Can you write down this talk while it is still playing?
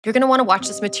You're going to want to watch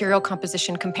this material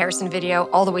composition comparison video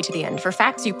all the way to the end for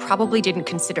facts you probably didn't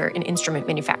consider in instrument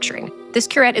manufacturing. This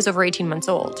curette is over 18 months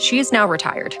old. She is now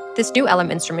retired. This new LM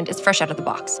instrument is fresh out of the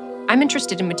box. I'm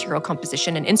interested in material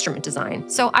composition and instrument design,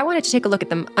 so I wanted to take a look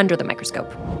at them under the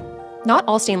microscope. Not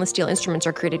all stainless steel instruments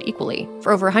are created equally.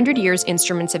 For over 100 years,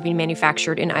 instruments have been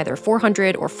manufactured in either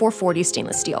 400 or 440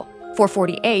 stainless steel.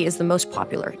 440A is the most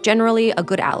popular, generally a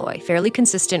good alloy, fairly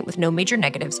consistent with no major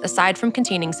negatives aside from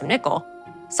containing some nickel.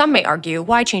 Some may argue,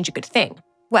 why change a good thing?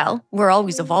 Well, we're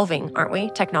always evolving, aren't we?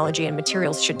 Technology and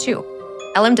materials should too.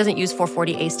 LM doesn't use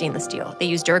 440A stainless steel. They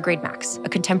use DuraGradeMax, a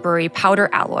contemporary powder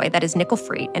alloy that is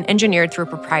nickel-free and engineered through a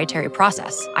proprietary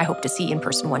process I hope to see in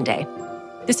person one day.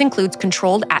 This includes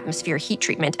controlled atmosphere heat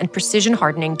treatment and precision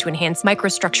hardening to enhance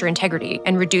microstructure integrity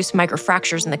and reduce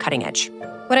microfractures in the cutting edge.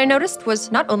 What I noticed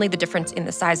was not only the difference in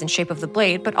the size and shape of the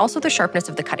blade, but also the sharpness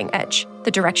of the cutting edge,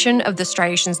 the direction of the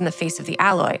striations in the face of the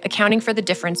alloy, accounting for the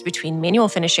difference between manual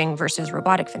finishing versus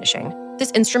robotic finishing.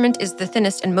 This instrument is the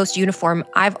thinnest and most uniform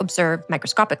I've observed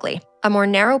microscopically. A more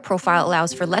narrow profile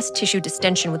allows for less tissue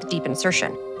distension with deep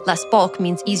insertion. Less bulk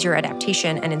means easier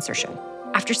adaptation and insertion.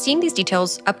 After seeing these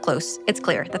details up close, it's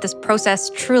clear that this process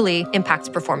truly impacts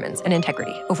performance and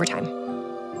integrity over time.